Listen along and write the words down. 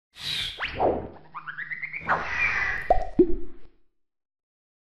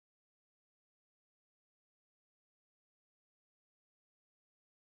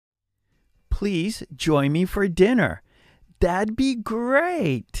Please join me for dinner. That'd be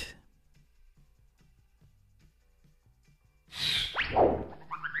great.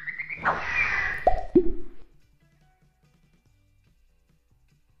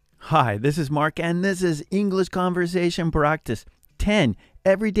 Hi, this is Mark, and this is English Conversation Practice 10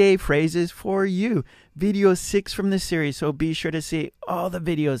 Everyday Phrases for You. Video 6 from the series, so be sure to see all the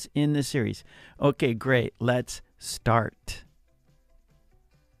videos in the series. Okay, great. Let's start.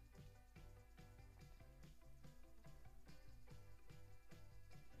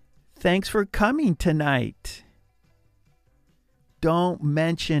 Thanks for coming tonight. Don't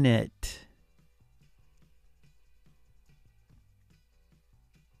mention it.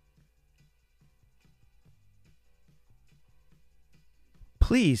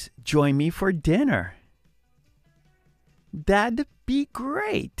 Please join me for dinner. That'd be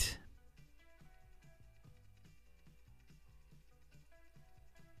great.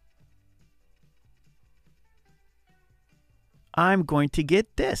 I'm going to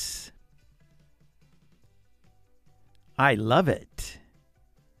get this. I love it.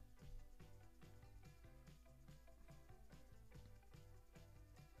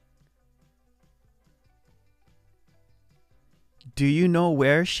 Do you know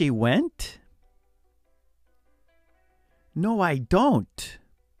where she went? No, I don't.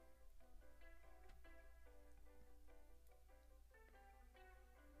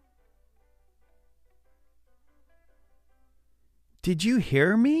 Did you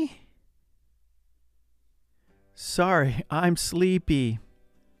hear me? Sorry, I'm sleepy.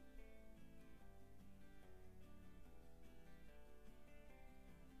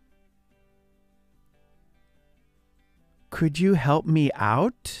 Could you help me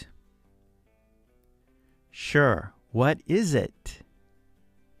out? Sure. What is it?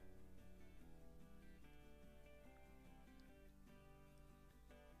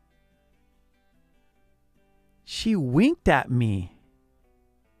 She winked at me.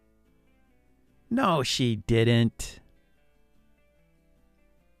 No, she didn't.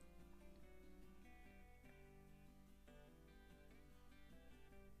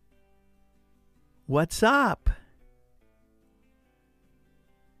 What's up?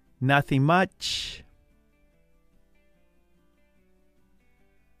 Nothing much.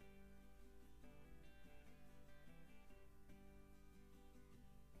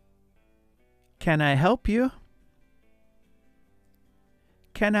 Can I help you?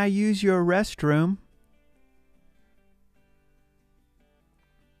 Can I use your restroom?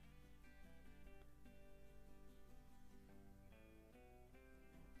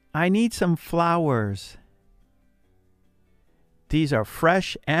 I need some flowers. These are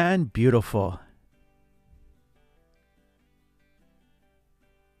fresh and beautiful.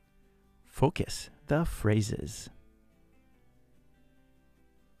 Focus the phrases.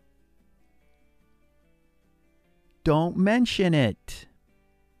 Don't mention it.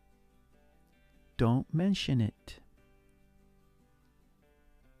 Don't mention it.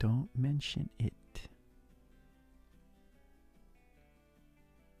 Don't mention it.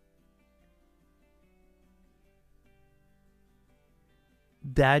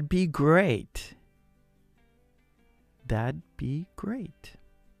 That'd be great. That'd be great.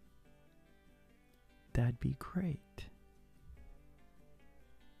 That'd be great.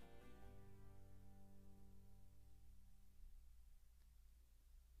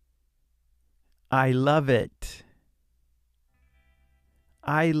 I love it.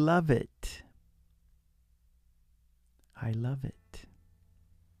 I love it. I love it.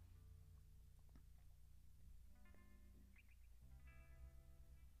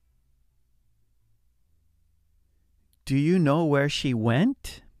 Do you know where she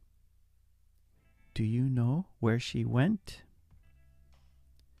went? Do you know where she went?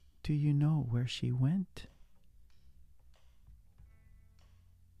 Do you know where she went?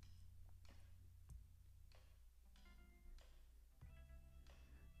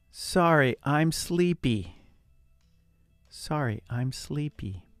 Sorry, I'm sleepy. Sorry, I'm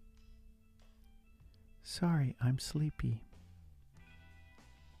sleepy. Sorry, I'm sleepy.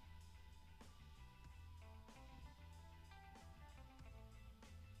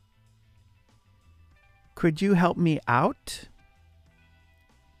 Could you help me out?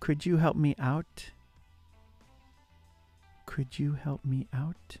 Could you help me out? Could you help me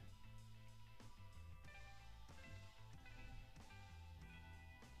out?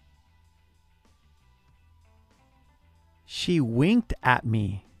 She winked at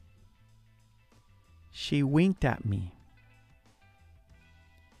me. She winked at me.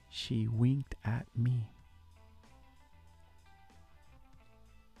 She winked at me.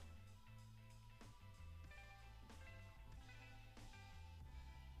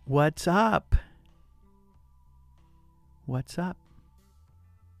 What's up? What's up?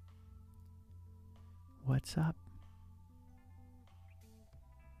 What's up?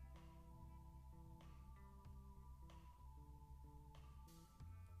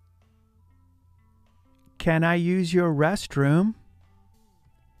 Can I use your restroom?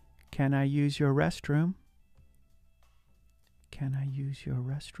 Can I use your restroom? Can I use your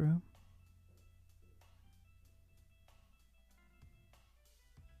restroom?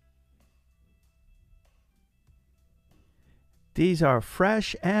 These are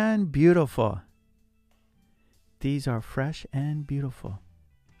fresh and beautiful. These are fresh and beautiful.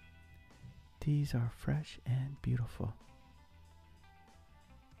 These are fresh and beautiful.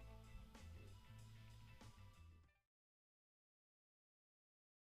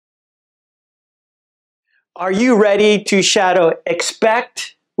 Are you ready to shadow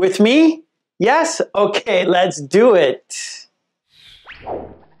expect with me? Yes? Okay, let's do it.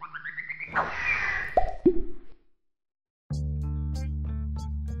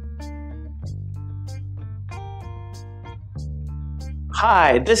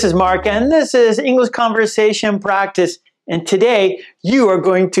 Hi, this is Mark, and this is English Conversation Practice. And today, you are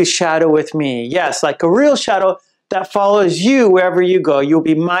going to shadow with me. Yes, like a real shadow that follows you wherever you go. You'll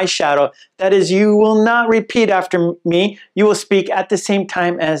be my shadow. That is, you will not repeat after me. You will speak at the same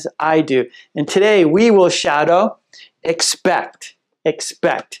time as I do. And today, we will shadow expect.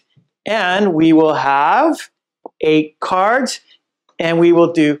 Expect. And we will have 8 cards, and we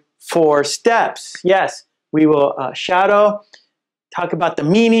will do 4 steps. Yes, we will shadow, talk about the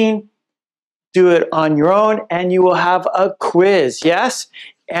meaning, do it on your own, and you will have a quiz, yes?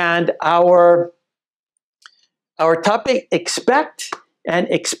 And our topic, expect, and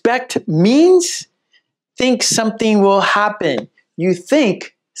expect means think something will happen. You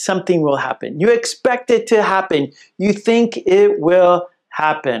think something will happen. You expect it to happen. You think it will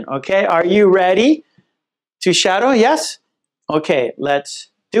happen, okay? Are you ready to shadow? Yes? Okay, let's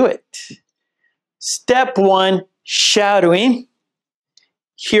do it. Step 1, shadowing.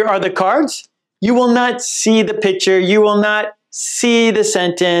 Here are the cards. You will not see the picture. You will not see the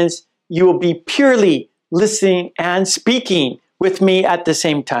sentence. You will be purely listening and speaking with me at the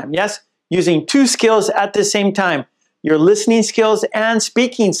same time. Yes? Using 2 skills at the same time. Your listening skills and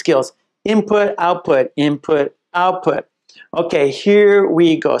speaking skills. Input, output, input, output. Okay, here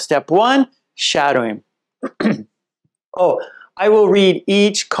we go. Step 1, shadowing. Oh, I will read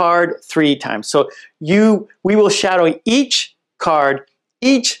each card 3 times. So we will shadow each card,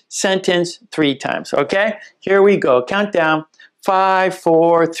 each sentence 3 times, okay? Here we go. Countdown. 5,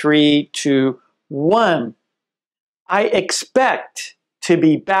 4, 3, 2, 1. I expect to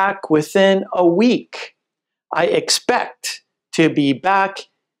be back within a week. I expect to be back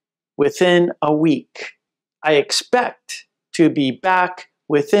within a week. I expect to be back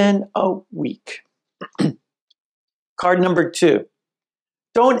within a week. Card number 2.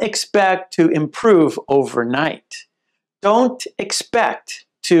 Don't expect to improve overnight. Don't expect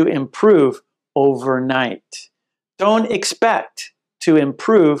to improve overnight. Don't expect to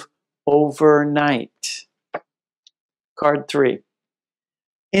improve overnight. Card 3.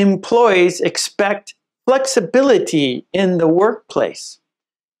 Employees expect flexibility in the workplace.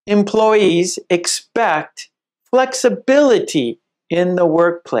 Employees expect flexibility in the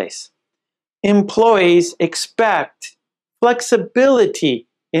workplace. Employees expect flexibility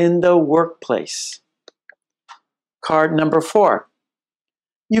in the workplace. Card number 4.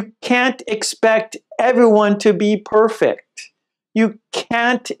 You can't expect everyone to be perfect. You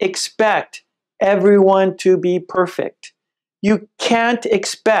can't expect everyone to be perfect. You can't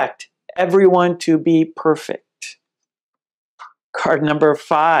expect everyone to be perfect. Card number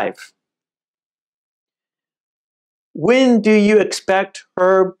 5. When do you expect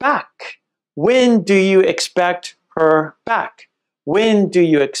her back? When do you expect her back? When do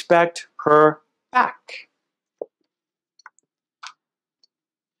you expect her back?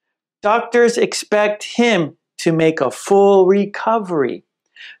 Doctors expect him to make a full recovery.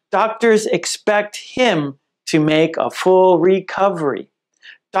 Doctors expect him to make a full recovery.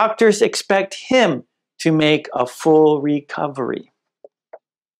 Doctors expect him to make a full recovery.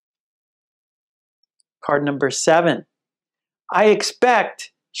 Card number 7. I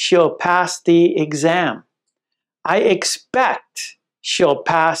expect she'll pass the exam. I expect she'll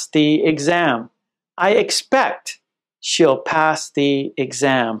pass the exam. I expect she'll pass the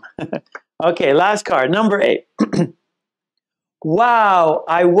exam. Okay, last card, number 8. Wow,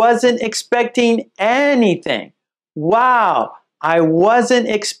 I wasn't expecting anything. Wow, I wasn't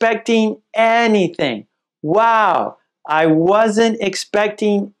expecting anything. Wow, I wasn't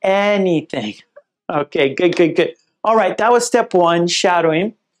expecting anything. Okay, good, good, good. All right, that was step one,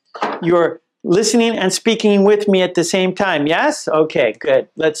 shadowing. You're listening and speaking with me at the same time, yes? Okay, good.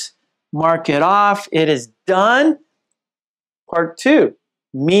 Let's mark it off. It is done. Part two,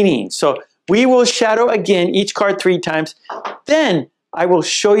 meaning. So we will shadow again each card 3 times. Then I will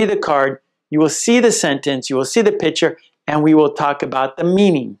show you the card. You will see the sentence. You will see the picture. And we will talk about the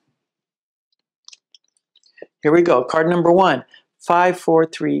meaning. Here we go. Card number 1. 5, 4,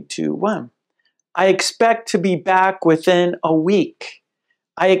 3, 2, 1. I expect to be back within a week.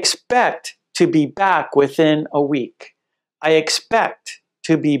 I expect to be back within a week. I expect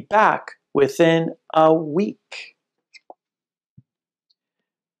to be back within a week.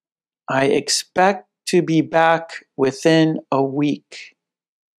 I expect to be back within a week.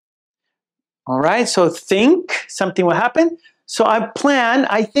 All right, so think something will happen. So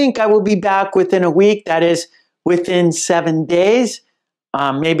I think I will be back within a week. That is within 7 days.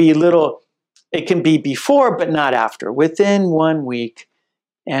 Maybe a little, it can be before, but not after. Within 1 week.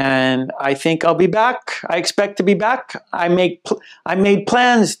 And I think I'll be back. I expect to be back. I made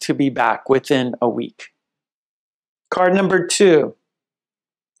plans to be back within a week. Card number 2.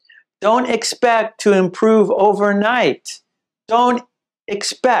 Don't expect to improve overnight. Don't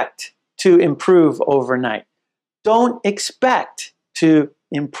expect to improve overnight. Don't expect to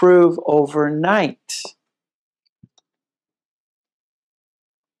improve overnight.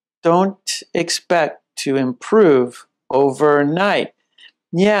 Don't expect to improve overnight.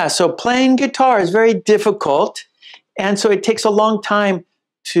 Yeah, so playing guitar is very difficult, and so it takes a long time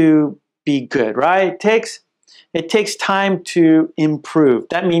to be good, right? It takes time to improve.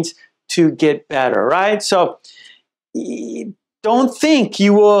 That means to get better, right? So don't think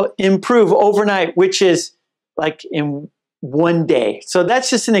you will improve overnight, which is like in 1 day. So that's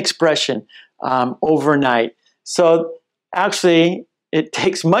just an expression, overnight. So actually, it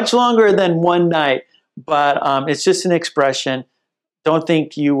takes much longer than 1 night, but it's just an expression. Don't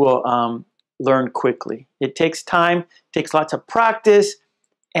think you will learn quickly. It takes time, takes lots of practice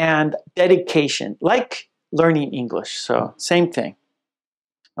and dedication, like learning English. So same thing.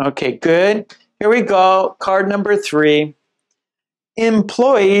 Okay, good. Here we go. Card number 3.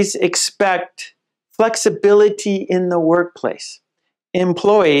 Employees expect flexibility in the workplace.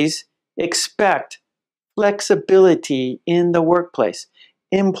 Employees expect flexibility in the workplace.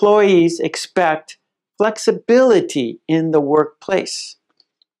 Employees expect flexibility in the workplace.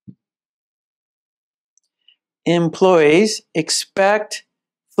 Employees expect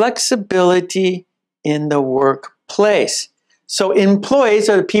flexibility in the workplace. So employees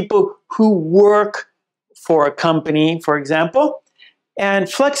are the people who work for a company, for example. And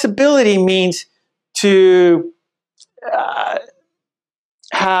flexibility means to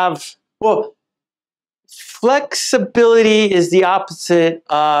have, well, flexibility is the opposite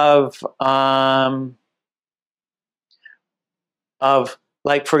of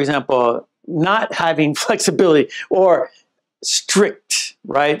like, for example, not having flexibility or strict,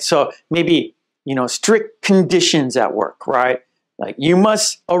 right? So maybe, strict conditions at work, right? Like you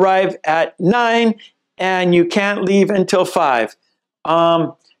must arrive at 9 and you can't leave until 5.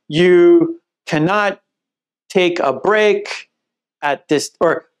 You cannot take a break at this,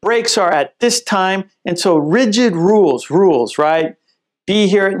 or breaks are at this time. And so rigid rules, right? Be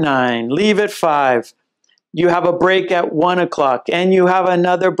here at 9, leave at 5. You have a break at 1 o'clock and you have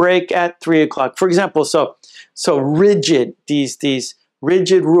another break at 3 o'clock. For example, so rigid, these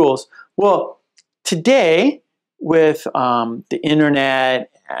rigid rules. Well, today with the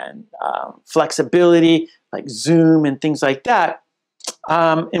internet and flexibility, like Zoom and things like that,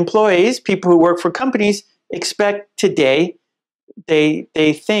 employees, people who work for companies, expect today, they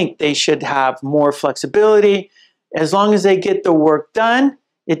think they should have more flexibility. As long as they get the work done,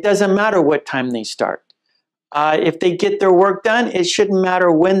 it doesn't matter what time they start. If they get their work done, it shouldn't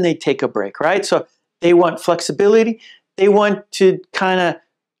matter when they take a break, right? So they want flexibility. They want to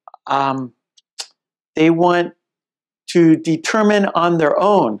they want to determine on their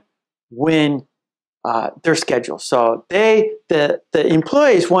own when their schedule. So the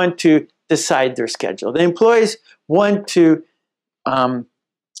employees want to decide their schedule. The employees want to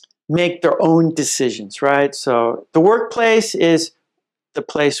make their own decisions, right? So the workplace is the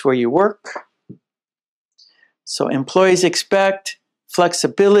place where you work. So employees expect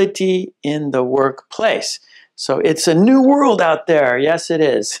flexibility in the workplace. So it's a new world out there. Yes, it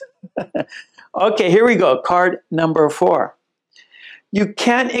is. Okay, here we go. Card number 4. You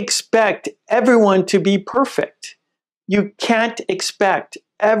can't expect everyone to be perfect. You can't expect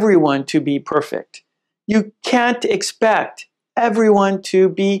everyone to be perfect. You can't expect everyone to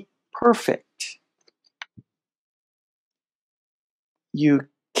be perfect. You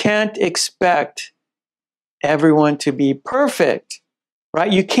can't expect everyone to be perfect,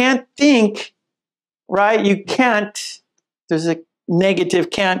 right? You can't think, right? You can't, there's a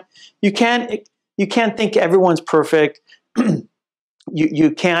negative can't, you can't think everyone's perfect.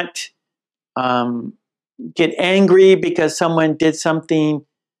 You can't get angry because someone did something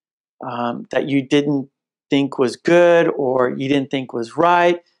that you didn't think was good or you didn't think was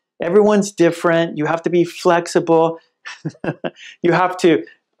right. Everyone's different. You have to be flexible. you have to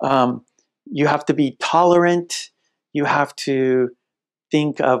be tolerant. You have to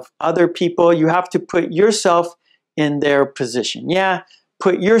think of other people. You have to put yourself in their position. Yeah,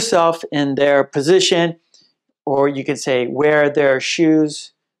 put yourself in their position, or you could say wear their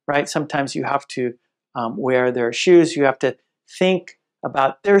shoes, right? Sometimes you have to wear their shoes. You have to think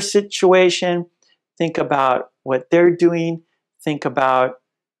about their situation, think about what they're doing, think about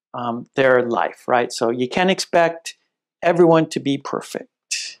their life, right? So you can't expect everyone to be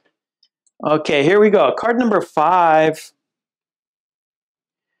perfect. Okay, here we go. Card number 5.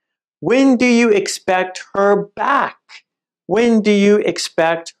 When do you expect her back? When do you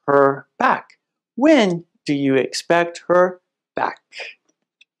expect her back? When do you expect her back?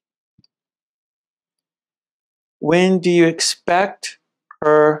 When do you expect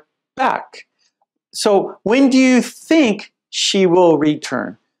her back? So when do you think she will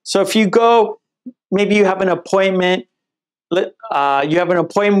return? So if you go, maybe you have an appointment,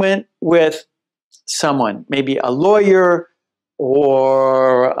 with someone, maybe a lawyer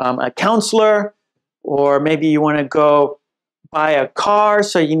or a counselor, or maybe you want to go buy a car,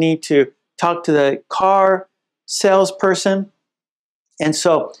 so you need to talk to the car salesperson. And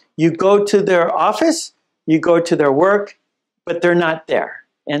so you go to their office, you go to their work, but they're not there.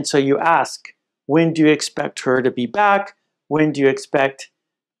 And so you ask, when do you expect her to be back? When do you expect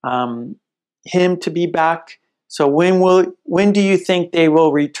him to be back? So when do you think they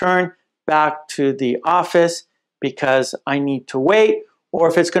will return back to the office? Because I need to wait. Or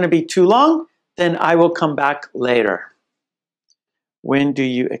if it's going to be too long, then I will come back later. When do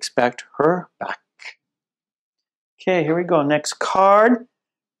you expect her back? Okay, here we go. Next card.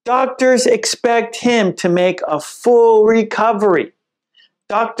 Doctors expect him to make a full recovery.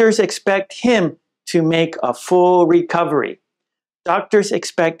 Doctors expect him to make a full recovery. Doctors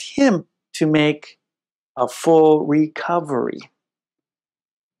expect him to make a full recovery.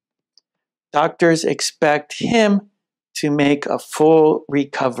 Doctors expect him to make a full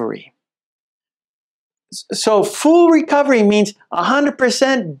recovery. So full recovery means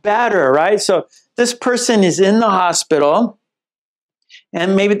 100% better, right? So this person is in the hospital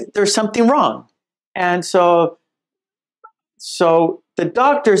and maybe there's something wrong. And so the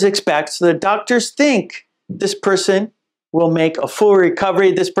doctors expect, so the doctors think this person will make a full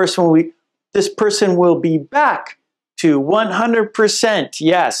recovery. This person will be back to 100%.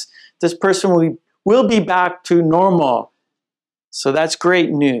 Yes, this person will be back to normal. So that's great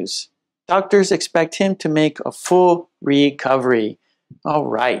news. Doctors expect him to make a full recovery. All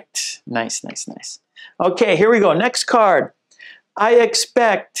right. Nice, nice, nice. Okay, here we go. Next card. I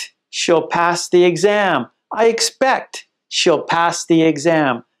expect she'll pass the exam. I expect she'll pass the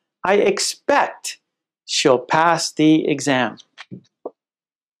exam. I expect she'll pass the exam.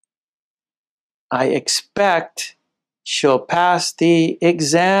 I expect she'll pass the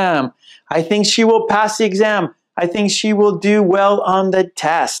exam. I think she will pass the exam. I think she will do well on the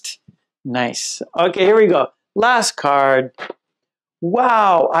test. Nice. Okay, here we go. Last card.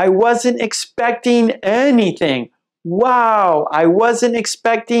 Wow, I wasn't expecting anything. Wow, I wasn't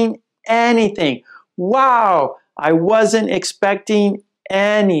expecting anything. Wow, I wasn't expecting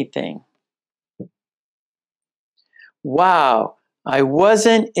anything. Wow, I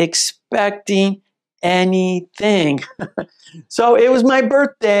wasn't expecting anything. So it was my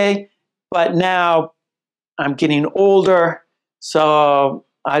birthday, but now I'm getting older, so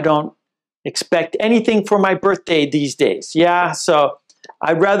I don't expect anything for my birthday these days. Yeah, so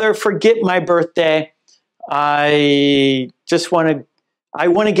I'd rather forget my birthday. I want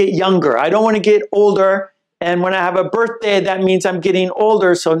to get younger. I don't want to get older. And when I have a birthday, that means I'm getting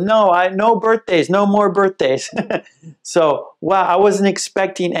older. So no birthdays, no more birthdays. So wow, I wasn't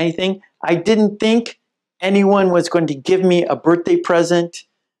expecting anything. I didn't think anyone was going to give me a birthday present.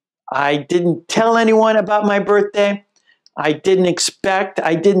 I didn't tell anyone about my birthday. I didn't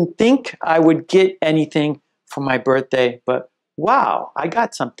think I would get anything for my birthday, but wow, I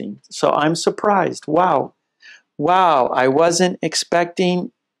got something. So I'm surprised. Wow. Wow, I wasn't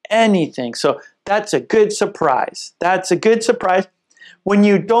expecting anything. So that's a good surprise. That's a good surprise. When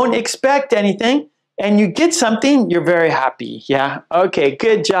you don't expect anything, and you get something, you're very happy. Yeah, okay,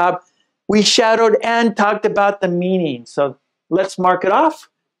 good job. We shadowed and talked about the meaning. So let's mark it off.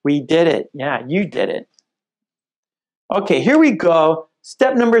 We did it. Yeah, you did it. Okay, here we go.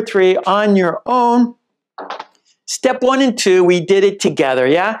 Step number 3 on your own. Step 1 and 2, we did it together,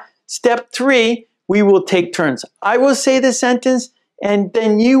 yeah? Step 3, we will take turns. I will say the sentence, and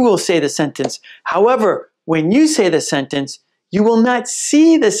then you will say the sentence. However, when you say the sentence, you will not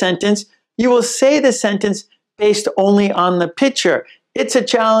see the sentence. You will say the sentence based only on the picture. It's a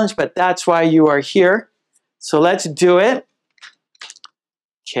challenge, but that's why you are here. So let's do it.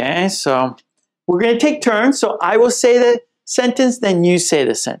 Okay, so we're going to take turns. So I will say the sentence, then you say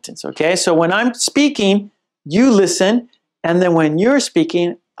the sentence. Okay, so when I'm speaking, you listen, and then when you're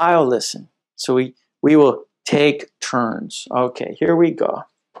speaking, I'll listen. So we will take turns. Okay, here we go.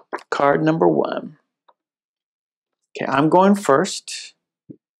 Card number 1. Okay, I'm going first.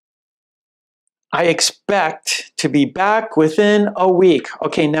 I expect to be back within a week.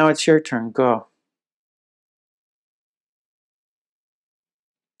 Okay, now it's your turn. Go.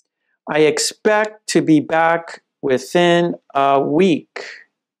 I expect to be back within a week.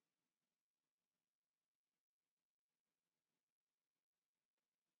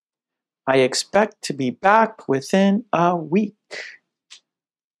 I expect to be back within a week.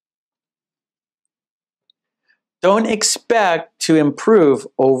 Don't expect to improve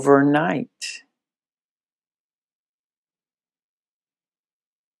overnight.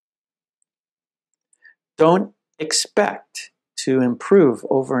 Don't expect to improve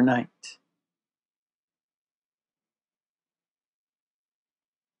overnight.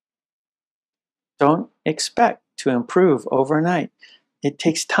 Don't expect to improve overnight. It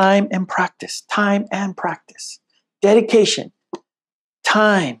takes time and practice. Time and practice. Dedication.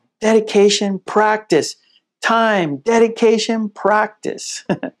 Time, dedication, practice. Time, dedication, practice.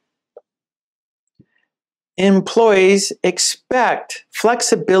 Employees expect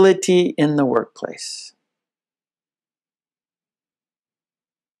flexibility in the workplace.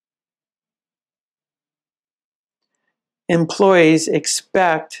 Employees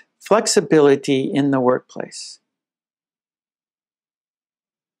expect flexibility in the workplace.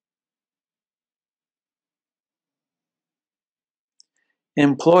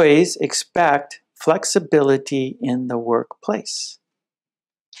 Employees expect flexibility in the workplace.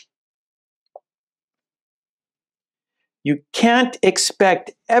 You can't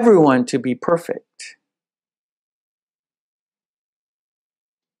expect everyone to be perfect.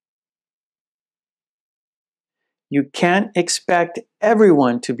 You can't expect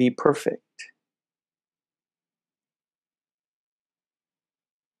everyone to be perfect.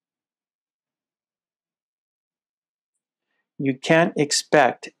 You can't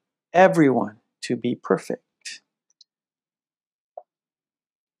expect everyone to be perfect.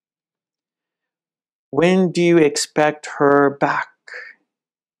 When do you expect her back?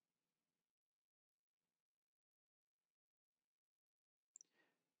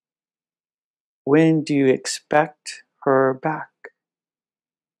 When do you expect her back?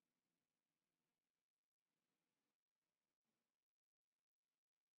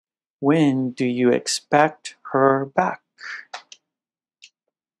 When do you expect her back?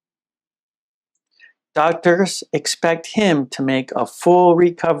 Doctors expect him to make a full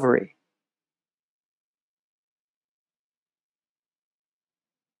recovery.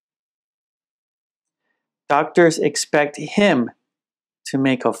 Doctors expect him to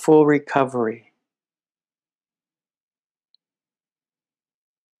make a full recovery.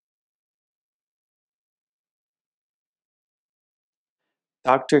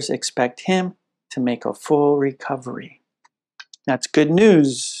 Doctors expect him to make a full recovery. That's good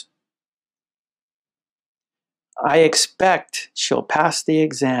news. I expect she'll pass the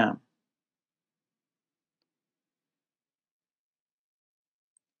exam.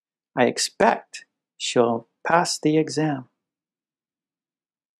 I expect she'll pass the exam.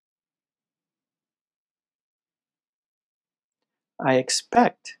 I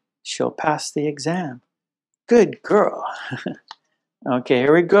expect she'll pass the exam. Good girl. Okay,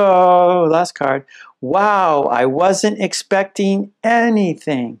 here we go. Last card. Wow, I wasn't expecting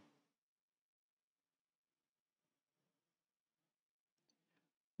anything.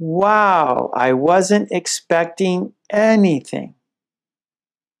 Wow, I wasn't expecting anything.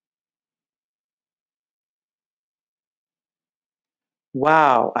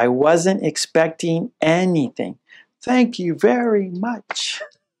 Wow, I wasn't expecting anything. Thank you very much.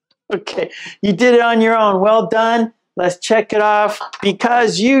 Okay, you did it on your own. Well done. Let's check it off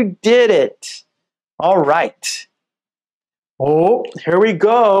because you did it. All right. Oh, here we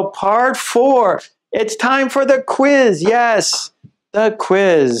go. Part 4. It's time for the quiz. Yes. the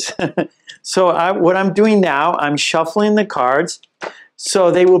quiz. So what I'm doing now, I'm shuffling the cards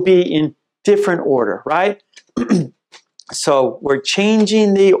so they will be in different order, right? So we're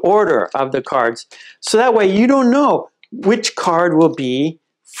changing the order of the cards. So that way you don't know which card will be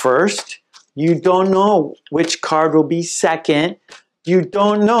first. You don't know which card will be second. You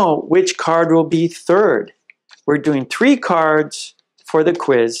don't know which card will be third. We're doing 3 cards for the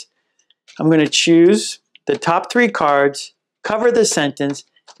quiz. I'm going to choose the top 3 cards, cover the sentence,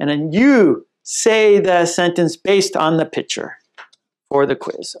 and then you say the sentence based on the picture for the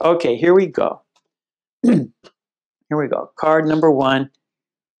quiz. Okay, here we go. Here we go. Card number 1.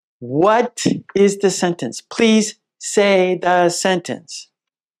 What is the sentence? Please say the sentence.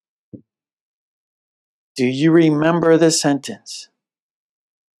 Do you remember the sentence?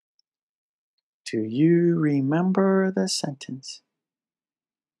 Do you remember the sentence?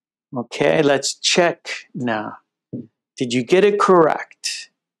 Okay, let's check now. Did you get it correct?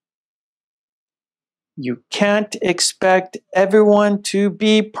 You can't expect everyone to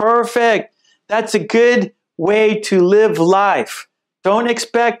be perfect. That's a good way to live life. Don't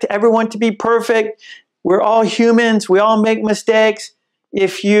expect everyone to be perfect. We're all humans. We all make mistakes.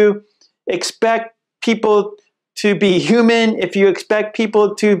 If you expect people to be human, if you expect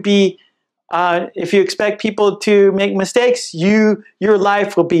people to make mistakes, your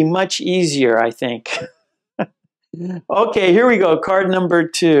life will be much easier, I think. Okay, here we go. Card number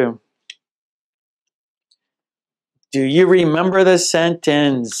 2. Do you remember the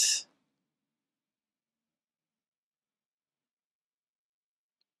sentence?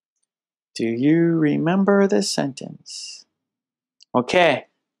 Do you remember the sentence? Okay,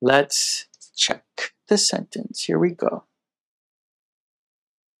 let's check the sentence. Here we go.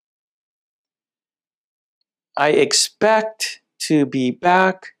 I expect to be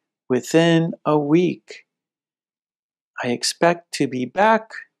back within a week. I expect to be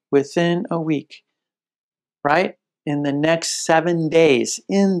back within a week. Right? In the next 7 days.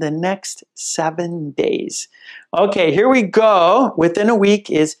 In the next 7 days. Okay, here we go. Within a week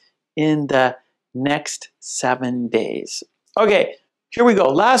is in the next 7 days. Okay, here we go.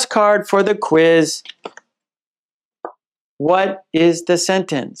 Last card for the quiz. What is the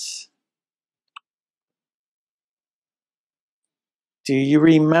sentence? Do you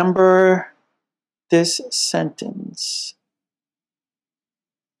remember this sentence?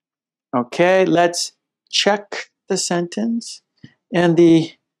 Okay, let's check the sentence. And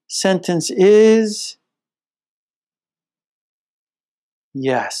the sentence is,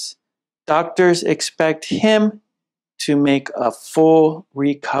 yes, doctors expect him to make a full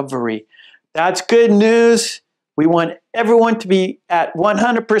recovery. That's good news. We want everyone to be at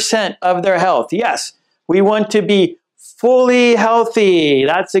 100% of their health. Yes, we want to be fully healthy.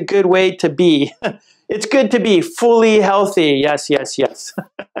 That's a good way to be. It's good to be fully healthy. Yes, yes, yes.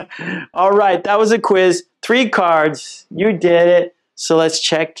 All right, that was a quiz. 3 cards. You did it. So let's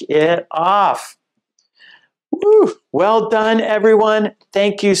check it off. Woo. Well done, everyone.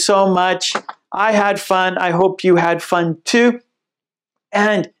 Thank you so much. I had fun. I hope you had fun too.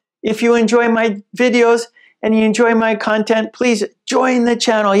 And if you enjoy my videos and you enjoy my content, please join the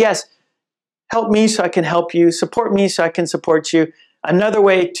channel. Yes, help me so I can help you. Support me so I can support you. Another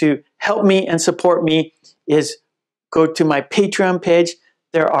way to help me and support me is go to my Patreon page.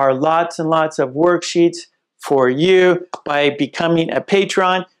 There are lots and lots of worksheets for you. By becoming a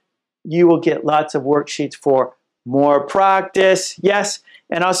patron, you will get lots of worksheets for more practice. Yes,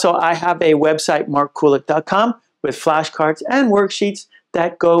 and also I have a website, markkulek.com, with flashcards and worksheets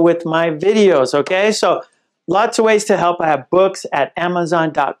that go with my videos, okay? So lots of ways to help. I have books at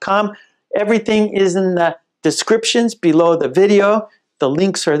amazon.com. Everything is in the descriptions below the video. The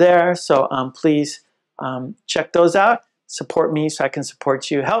links are there, so please check those out. Support me so I can support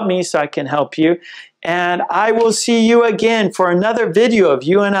you. Help me so I can help you. And I will see you again for another video of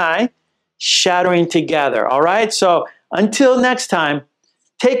you and I shadowing together, all right? So until next time,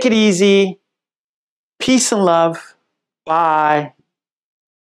 take it easy. Peace and love. Bye.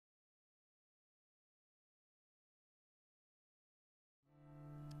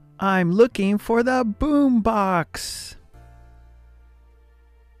 I'm looking for the boom box.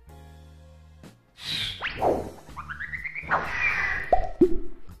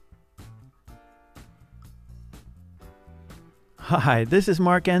 Hi, this is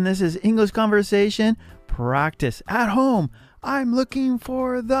Mark and this is English Conversation Practice at Home. I'm looking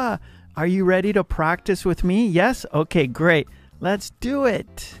for the... Are you ready to practice with me? Yes? Okay, great. Let's do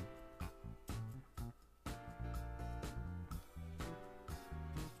it.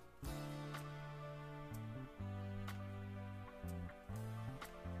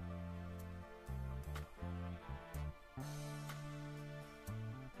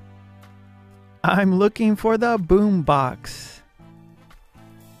 I'm looking for the boom box.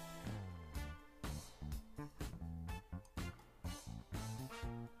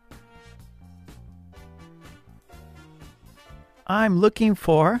 I'm looking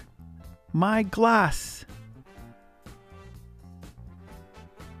for my glass.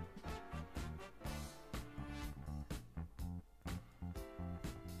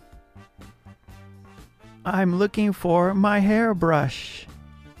 I'm looking for my hairbrush.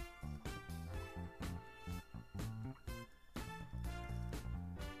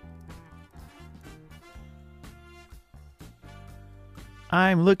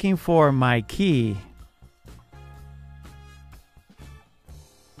 I'm looking for my key.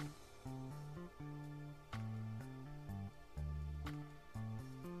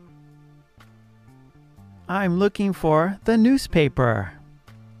 I'm looking for the newspaper.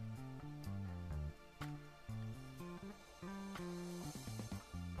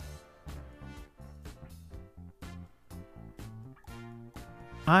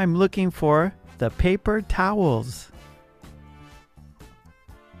 I'm looking for the paper towels.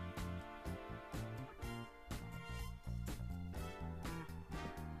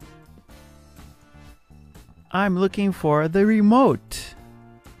 I'm looking for the remote.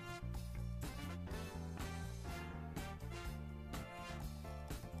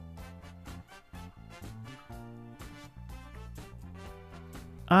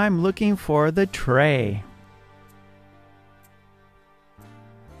 I'm looking for the tray.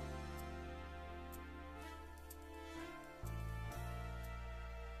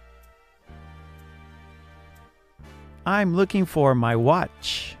 I'm looking for my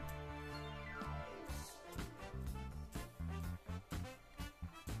watch.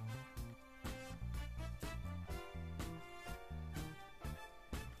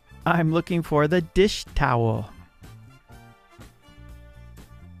 I'm looking for the dish towel.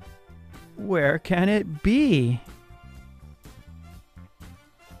 Where can it be?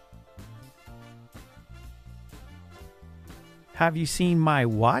 Have you seen my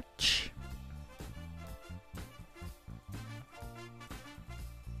watch?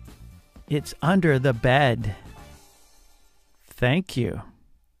 It's under the bed. Thank you.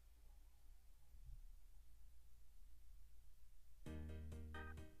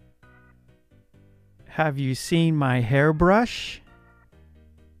 Have you seen my hairbrush?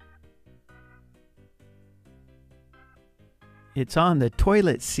 It's on the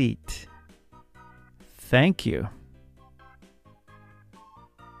toilet seat. Thank you.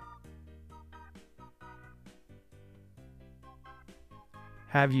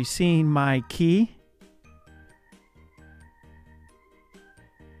 Have you seen my key?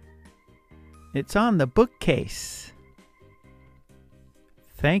 It's on the bookcase.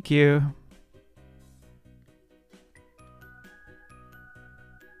 Thank you.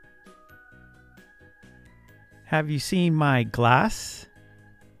 Have you seen my glass?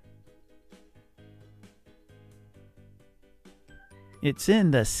 It's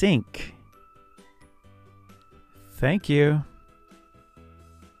in the sink. Thank you.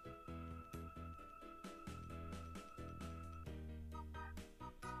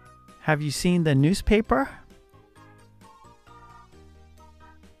 Have you seen the newspaper?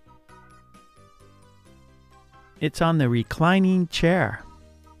 It's on the reclining chair.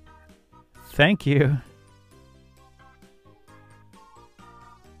 Thank you.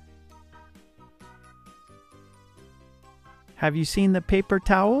 Have you seen the paper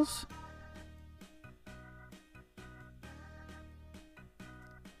towels?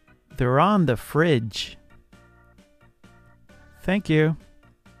 They're on the fridge. Thank you.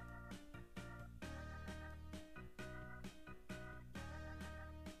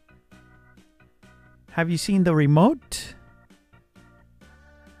 Have you seen the remote?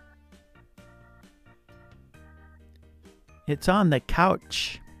 It's on the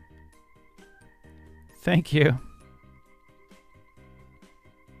couch. Thank you.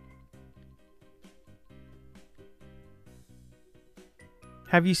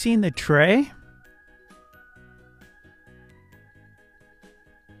 Have you seen the tray?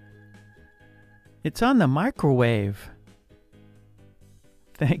 It's on the microwave.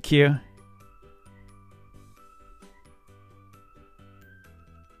 Thank you.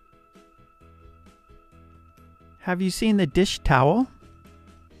 Have you seen the dish towel?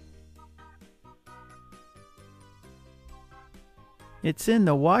 It's in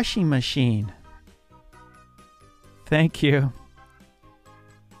the washing machine. Thank you.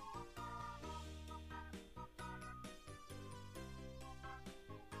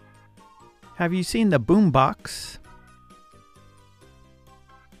 Have you seen the boombox?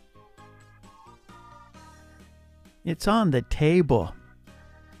 It's on the table.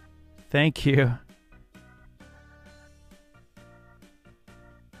 Thank you.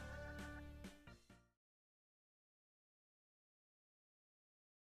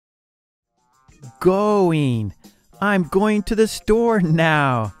 Going. I'm going to the store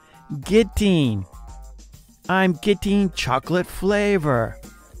now. Getting. I'm getting chocolate flavor.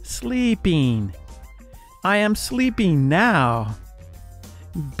 Sleeping. I am sleeping now.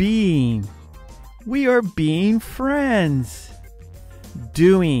 Being. We are being friends.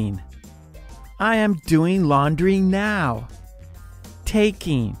 Doing. I am doing laundry now.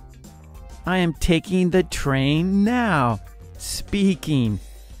 Taking. I am taking the train now. Speaking.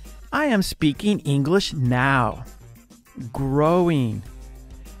 I am speaking English now. Growing.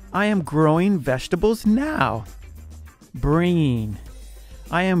 I am growing vegetables now. Bringing.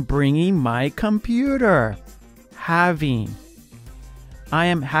 I am bringing my computer. Having. I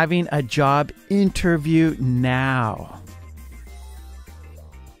am having a job interview now.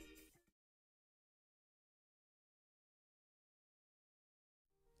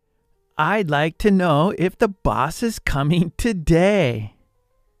 I'd like to know if the boss is coming today.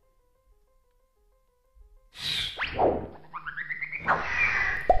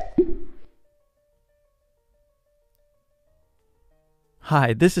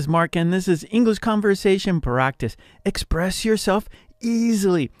 Hi, this is Mark and this is English Conversation Practice. Express yourself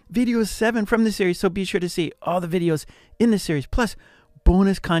easily. Video 7 from the series, so be sure to see all the videos in the series, plus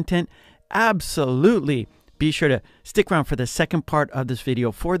bonus content. Absolutely. Be sure to stick around for the second part of this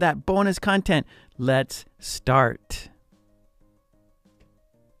video for that bonus content. Let's start.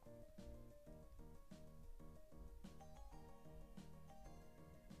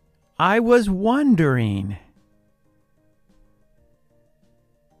 I was wondering.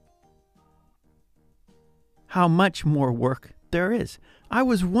 How much more work there is. I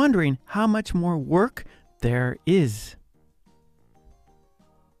was wondering how much more work there is.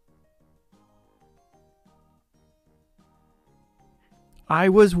 I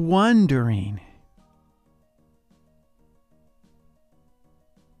was wondering.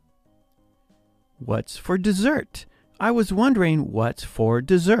 What's for dessert? I was wondering what's for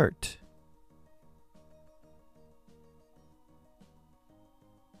dessert.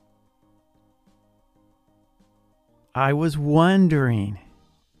 I was wondering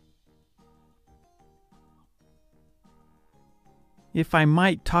if I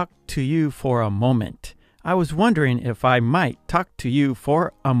might talk to you for a moment. I was wondering if I might talk to you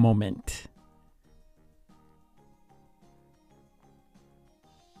for a moment.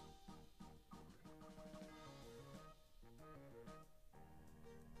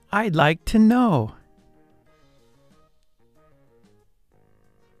 I'd like to know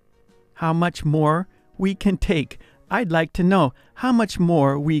how much more we can take. I'd like to know how much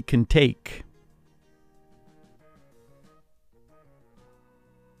more we can take.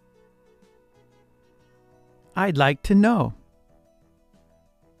 I'd like to know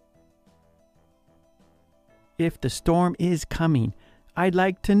if the storm is coming. I'd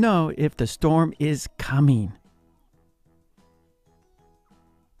like to know if the storm is coming.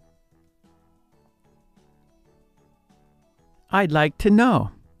 I'd like to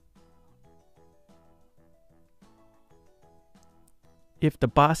know if the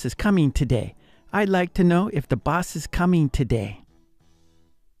boss is coming today. I'd like to know if the boss is coming today.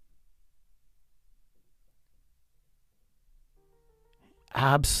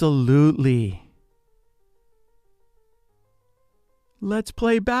 Absolutely. Let's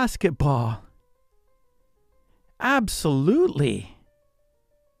play basketball. Absolutely.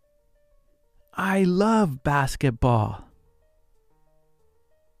 I love basketball.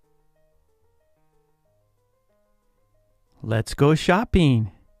 Let's go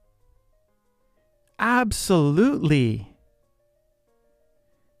shopping. Absolutely.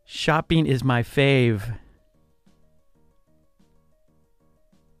 Shopping is my fave.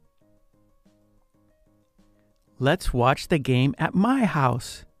 Let's watch the game at my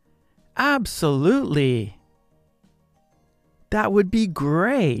house. Absolutely. That would be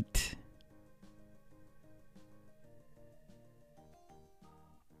great.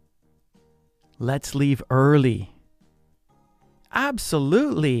 Let's leave early.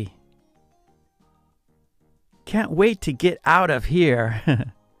 Absolutely. Can't wait to get out of here.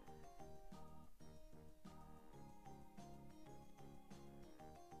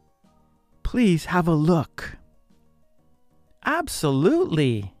 Please have a look.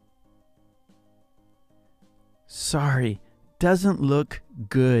 Absolutely. Sorry, doesn't look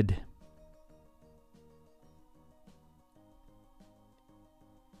good.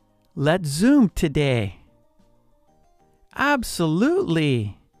 Let's Zoom today.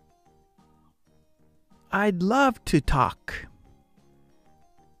 Absolutely. I'd love to talk.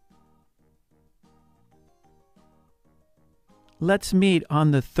 Let's meet on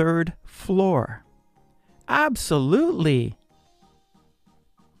the 3rd floor. Absolutely.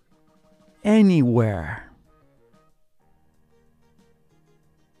 Anywhere.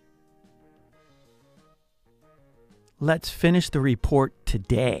 Let's finish the report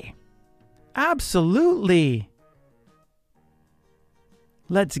today. Absolutely.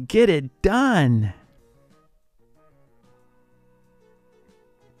 Let's get it done.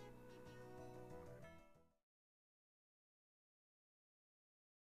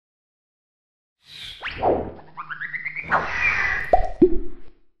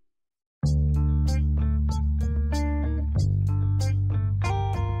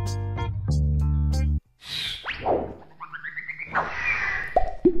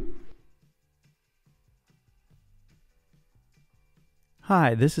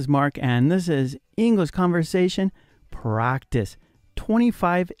 Hi, this is Mark, and this is English Conversation Practice.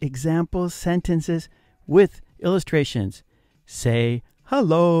 25 example sentences with illustrations. Say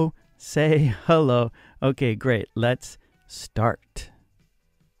hello. Say hello. Okay, great. Let's start.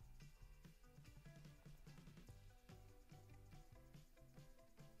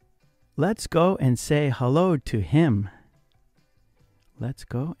 Let's go and say hello to him. Let's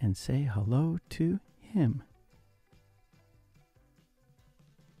go and say hello to him.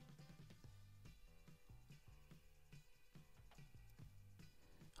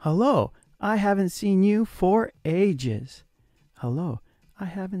 Hello, I haven't seen you for ages. Hello, I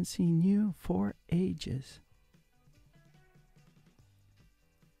haven't seen you for ages.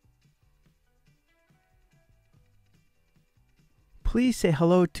 Please say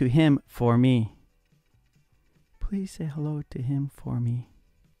hello to him for me. Please say hello to him for me.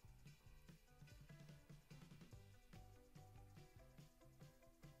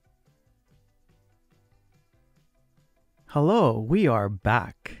 Hello, we are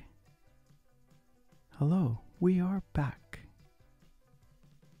back. Hello, we are back.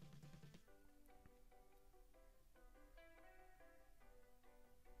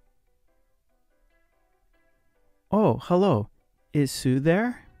 Oh, hello. Is Sue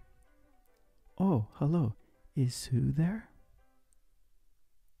there? Oh, hello. Is Sue there?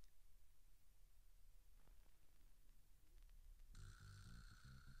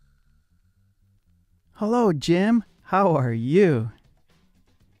 Hello, Jim. How are you?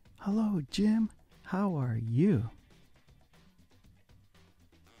 Hello, Jim. How are you?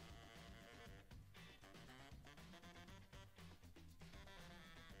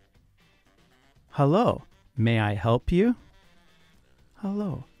 Hello, may I help you?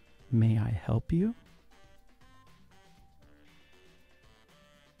 Hello, may I help you?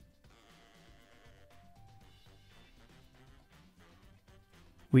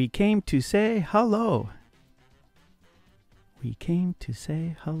 We came to say hello. We came to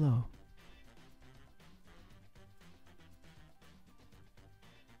say hello.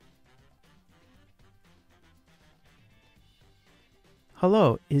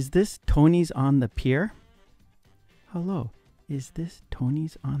 Hello, is this Tony's on the pier? Hello, is this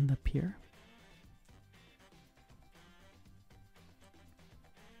Tony's on the pier?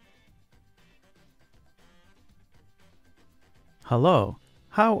 Hello,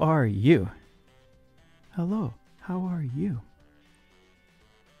 how are you? Hello, how are you?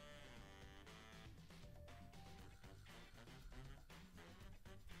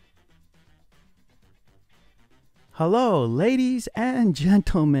 Hello, ladies and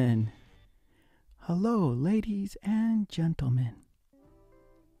gentlemen. Hello, ladies and gentlemen.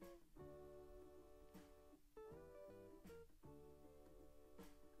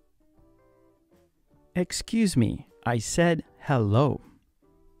 Excuse me, I said hello.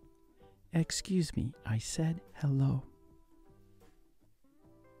 Excuse me, I said hello.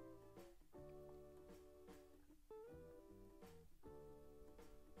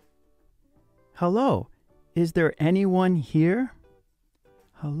 Hello, is there anyone here?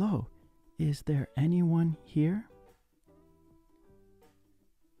 Hello, is there anyone here?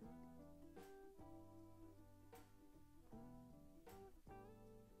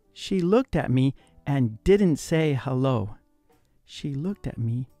 She looked at me and didn't say hello. She looked at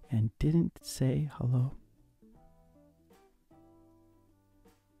me and didn't say hello.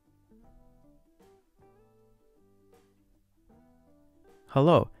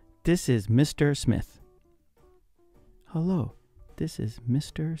 Hello, this is Mr. Smith. Hello, this is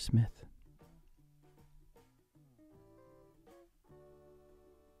Mr. Smith.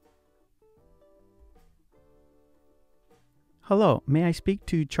 Hello, may I speak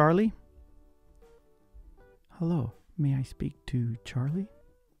to Charlie? Hello, may I speak to Charlie?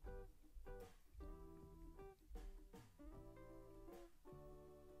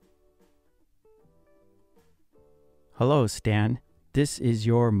 Hello, Stan. This is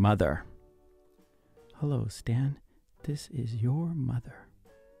your mother. Hello, Stan. This is your mother.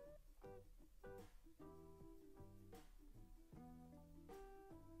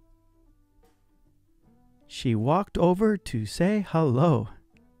 She walked over to say hello.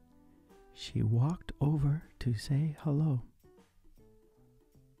 She walked over to say hello.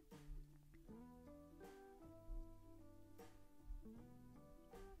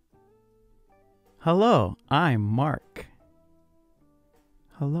 Hello, I'm Mark.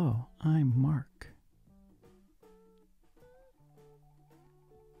 Hello, I'm Mark.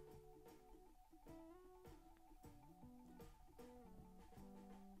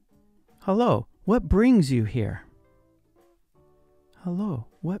 Hello, what brings you here? Hello,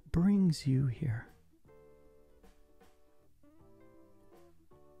 what brings you here?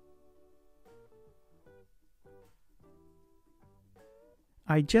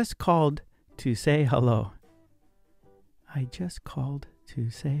 I just called to say hello. I just called to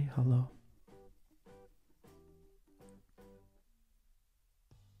say hello.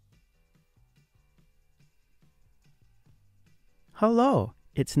 Hello,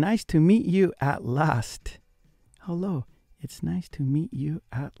 it's nice to meet you at last. Hello, it's nice to meet you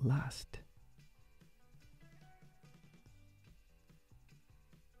at last.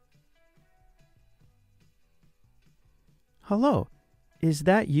 Hello, is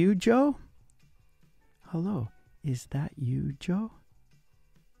that you, Joe? Hello, is that you, Joe?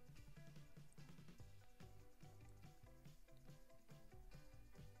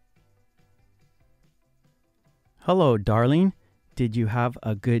 Hello, darling. Did you have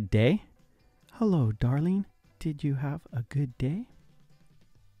a good day? Hello, darling. Did you have a good day?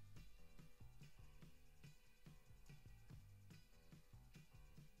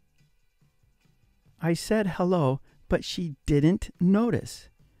 I said hello, but she didn't notice.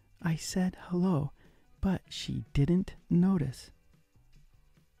 I said hello, but she didn't notice.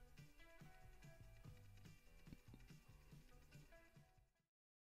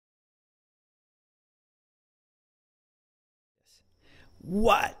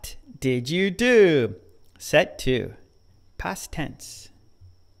 What did you do? Set 2. Past tense.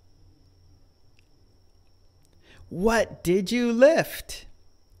 What did you lift?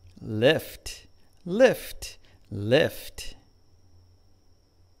 Lift, lift, lift.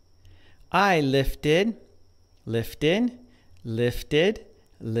 I lifted, lifted, lifted,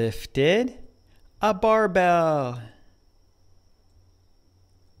 lifted a barbell.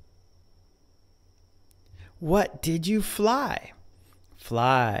 What did you fly?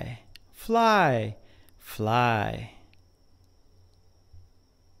 Fly, fly, fly.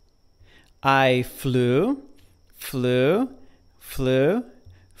 I flew, flew, flew,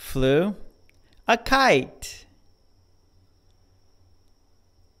 flew a kite.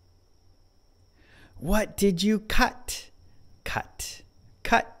 What did you cut? Cut,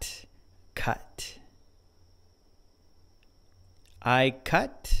 cut, cut. I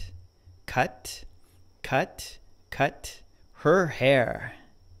cut, cut, cut, cut her hair.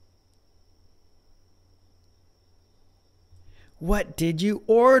 What did you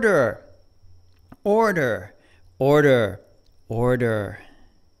order? Order, order, order.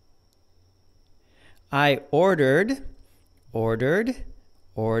 I ordered, ordered,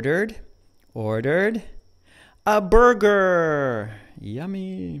 ordered, ordered a burger.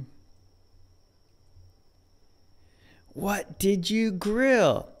 Yummy. What did you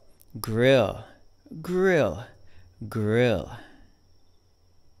grill? Grill, grill, grill.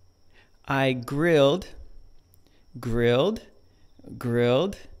 I grilled, grilled,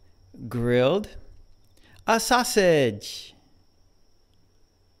 grilled, grilled a sausage.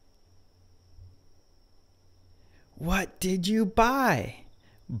 What did you buy?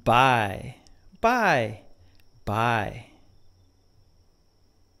 Buy, buy, buy.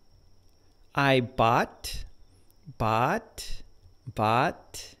 I bought, bought,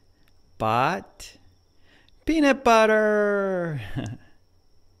 bought, bought peanut butter.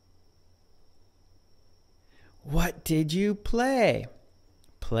 What did you play?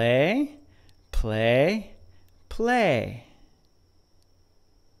 Play, play, play.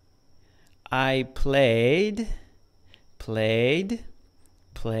 I played, played,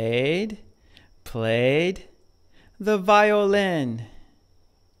 played, played the violin.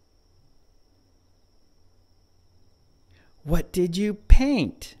 What did you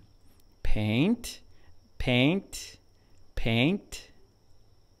paint? Paint, paint, paint.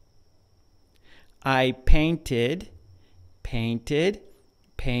 I painted, painted,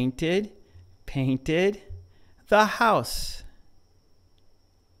 painted, painted the house.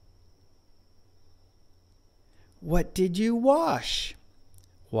 What did you wash?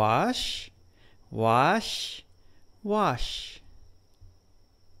 Wash, wash, wash.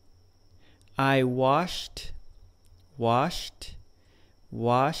 I washed, washed,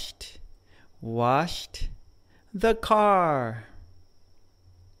 washed, washed the car.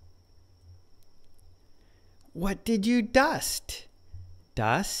 What did you dust?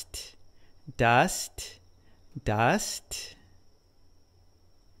 Dust, dust, dust.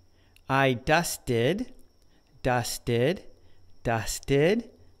 I dusted, dusted, dusted,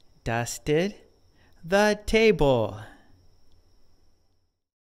 dusted the table.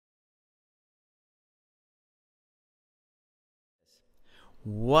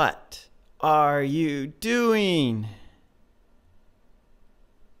 What are you doing?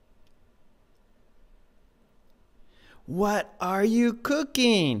 What are you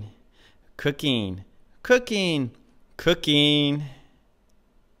cooking? Cooking, cooking, cooking.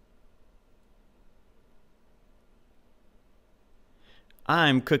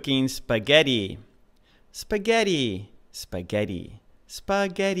 I'm cooking spaghetti. Spaghetti, spaghetti,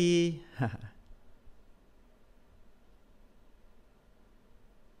 spaghetti.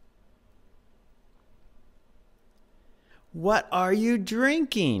 What are you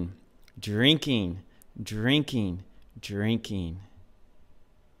drinking? Drinking, drinking, drinking.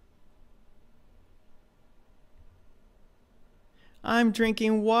 I'm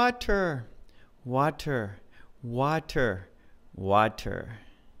drinking water. Water, water, water.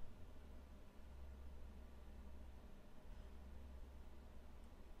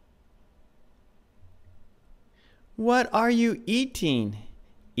 What are you eating?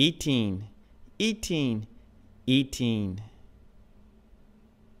 Eating, eating, eating.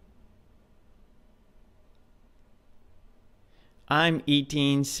 I'm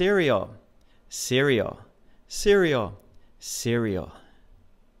eating cereal. Cereal, cereal, cereal.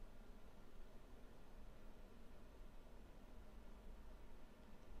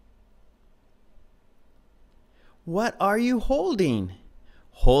 What are you holding?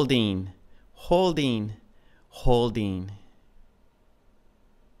 Holding, holding, holding.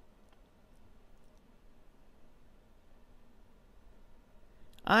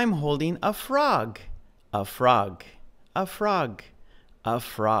 I'm holding a frog. A frog, a frog, a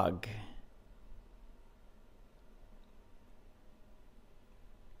frog.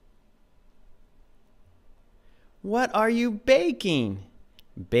 What are you baking?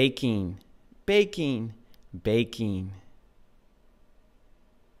 Baking, baking, baking.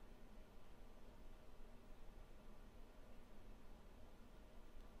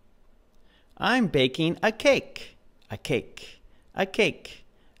 I'm baking a cake. A cake, a cake,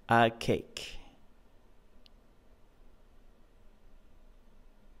 a cake.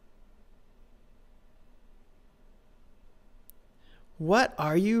 What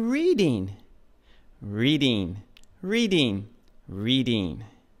are you reading? Reading, reading, reading.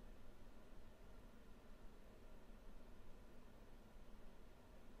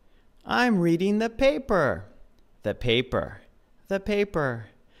 I'm reading the paper. The paper, the paper,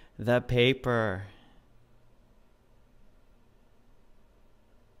 the paper.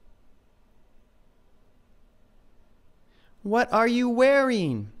 What are you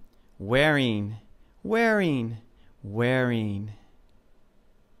wearing? Wearing, wearing, wearing.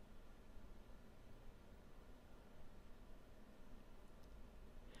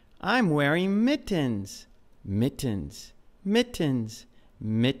 I'm wearing mittens. Mittens, mittens,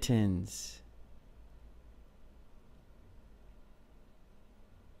 mittens.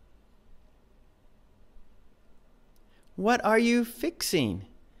 What are you fixing?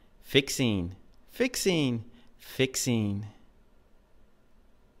 Fixing, fixing, fixing.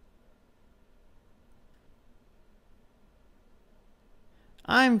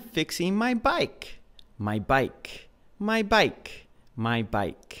 I'm fixing my bike. My bike, my bike, my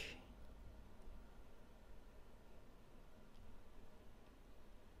bike.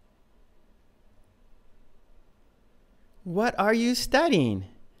 What are you studying?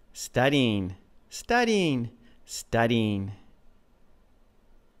 Studying, studying, studying.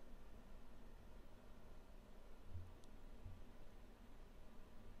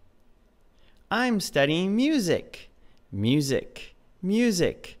 I'm studying music. Music,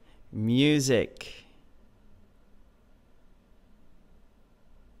 music, music.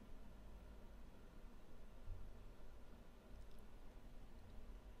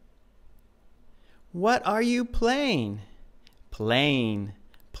 What are you playing? Playing,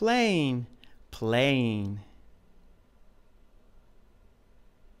 playing, playing.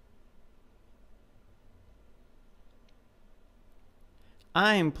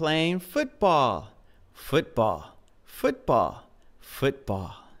 I'm playing football. Football, football,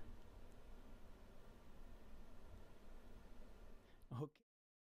 football.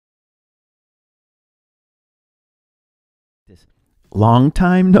 Long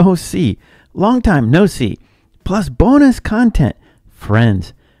time no see. Long time no see. Plus bonus content.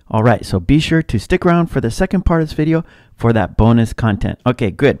 Friends. All right, so be sure to stick around for the second part of this video for that bonus content. Okay,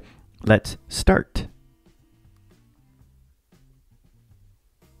 good. Let's start.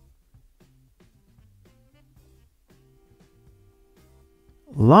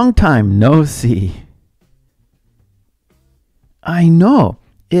 Long time no see. I know,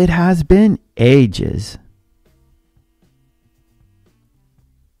 it has been ages.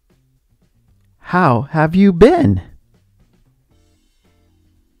 How have you been?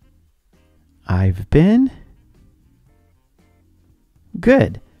 I've been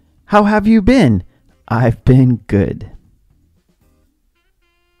good. How have you been? I've been good.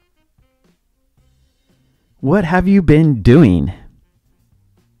 What have you been doing?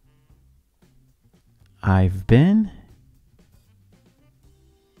 I've been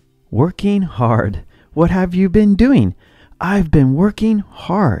working hard. What have you been doing? I've been working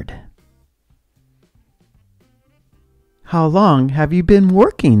hard. How long have you been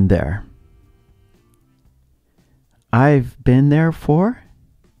working there? I've been there for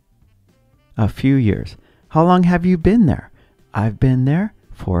a few years. How long have you been there? I've been there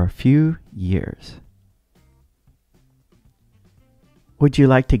for a few years. Would you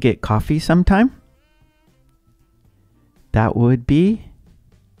like to get coffee sometime? That would be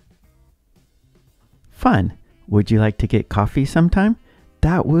fun. Would you like to get coffee sometime?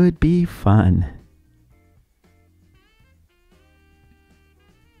 That would be fun.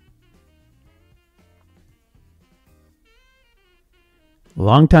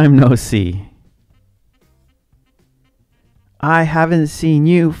 Long time no see. I haven't seen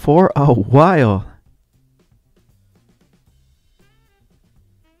you for a while.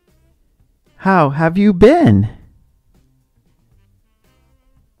 How have you been?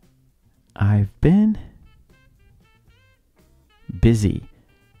 I've been busy.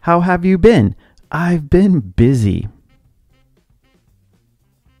 How have you been? I've been busy.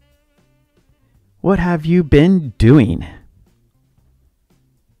 What have you been doing?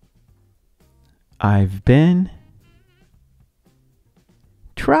 I've been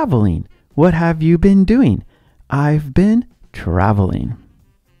traveling. What have you been doing? I've been traveling.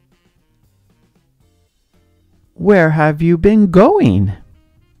 Where have you been going?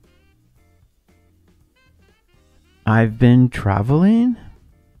 I've been traveling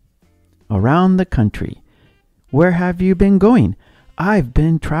around the country. Where have you been going? I've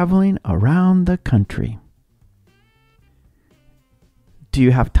been traveling around the country. Do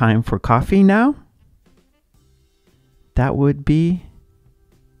you have time for coffee now? That would be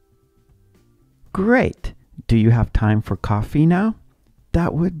great. Do you have time for coffee now?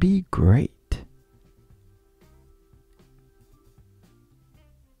 That would be great.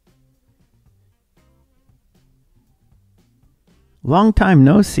 Long time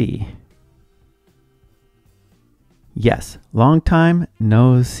no see. Yes, long time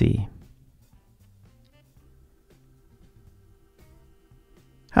no see.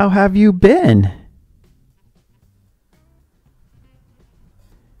 How have you been?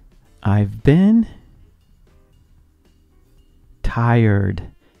 I've been tired.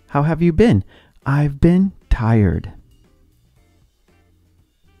 How have you been? I've been tired.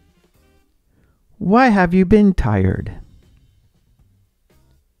 Why have you been tired?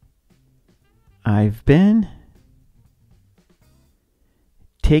 I've been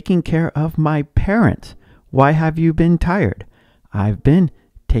taking care of my parents. Why have you been tired? I've been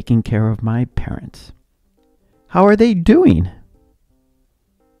taking care of my parents. How are they doing?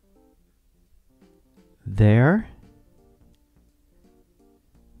 They're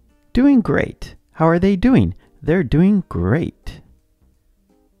doing great. How are they doing? They're doing great.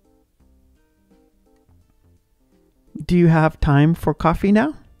 Do you have time for coffee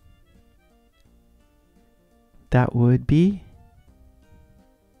now? That would be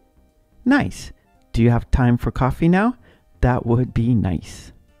nice. Do you have time for coffee now? That would be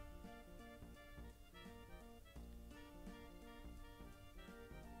nice.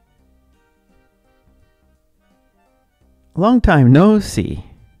 Long time no see.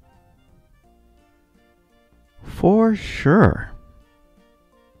 For sure.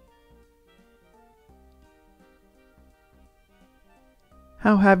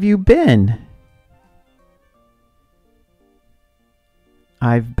 How have you been?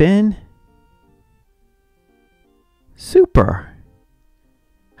 I've been super.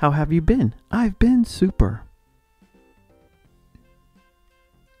 How have you been? I've been super.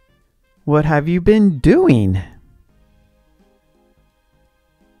 What have you been doing?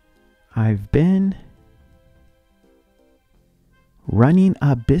 I've been running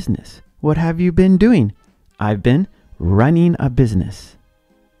a business. What have you been doing? I've been running a business.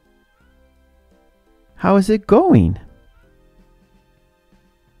 How is it going?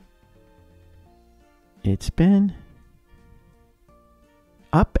 It's been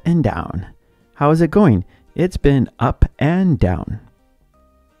up and down. How is it going? It's been up and down.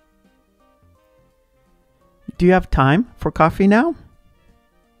 Do you have time for coffee now?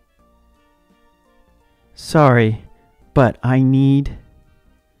 Sorry, but I need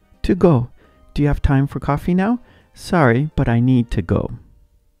to go. Do you have time for coffee now? Sorry, but I need to go.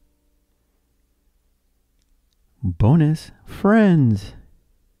 Bonus friends.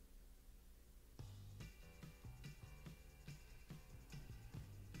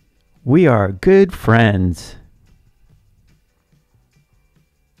 We are good friends.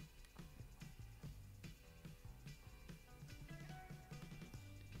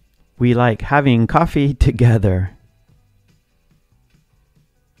 We like having coffee together.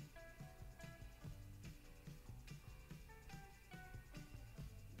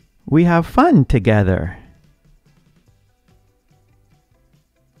 We have fun together.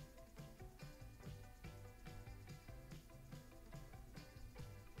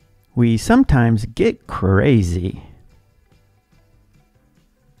 We sometimes get crazy.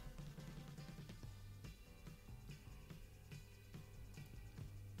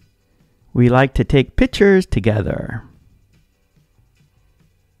 We like to take pictures together.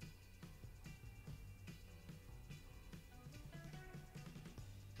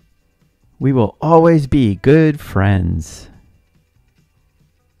 We will always be good friends.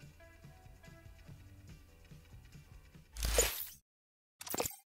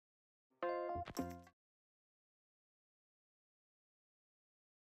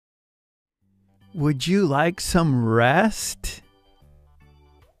 Would you like some rest?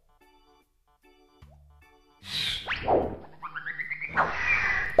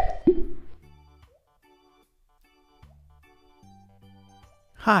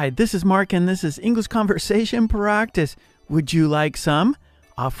 Hi, this is Mark and this is English Conversation Practice. Would you like some?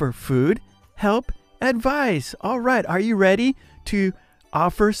 Offer food, help, advice. All right, are you ready to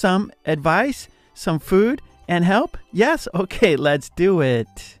offer some advice, some food, and help? Yes? Okay, let's do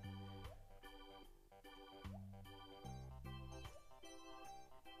it.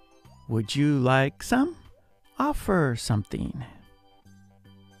 Would you like some? Offer something.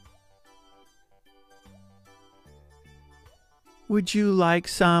 Would you like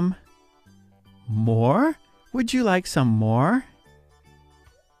some more? Would you like some more?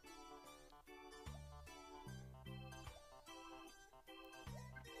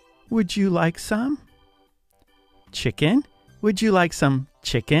 Would you like some chicken? Would you like some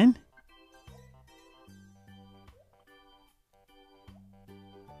chicken?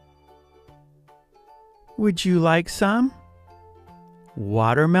 Would you like some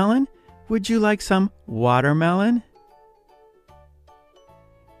watermelon? Would you like some watermelon?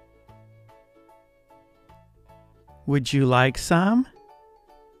 Would you like some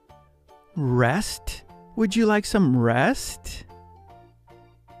rest? Would you like some rest?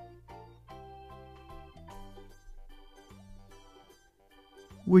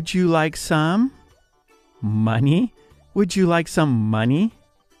 Would you like some money? Would you like some money?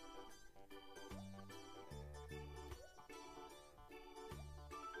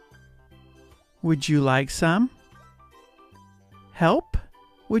 Would you like some help?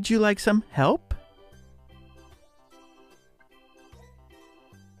 Would you like some help?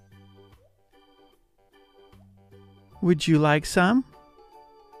 Would you like some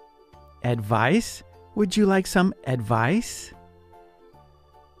advice? Would you like some advice?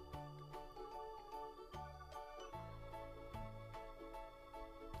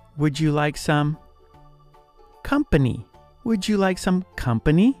 Would you like some company? Would you like some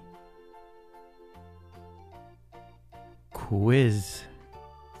company? Quiz.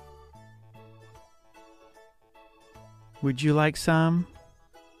 Would you like some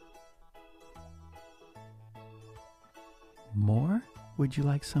more? Would you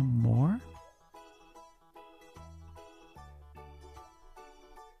like some more?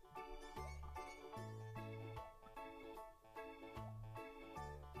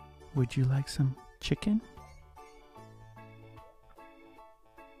 Would you like some chicken?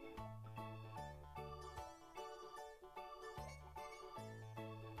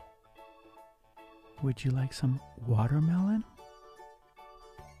 Would you like some watermelon?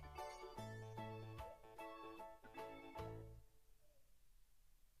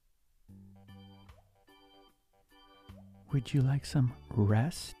 Would you like some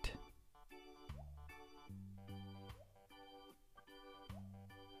rest?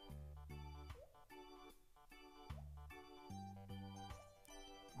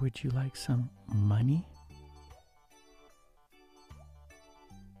 Would you like some money?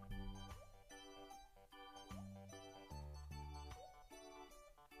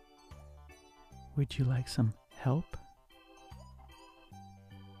 Would you like some help?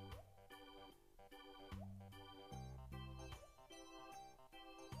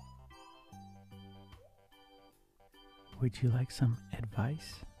 Would you like some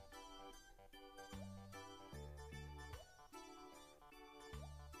advice?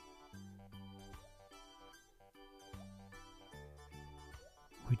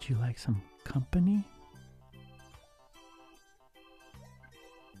 Would you like some company?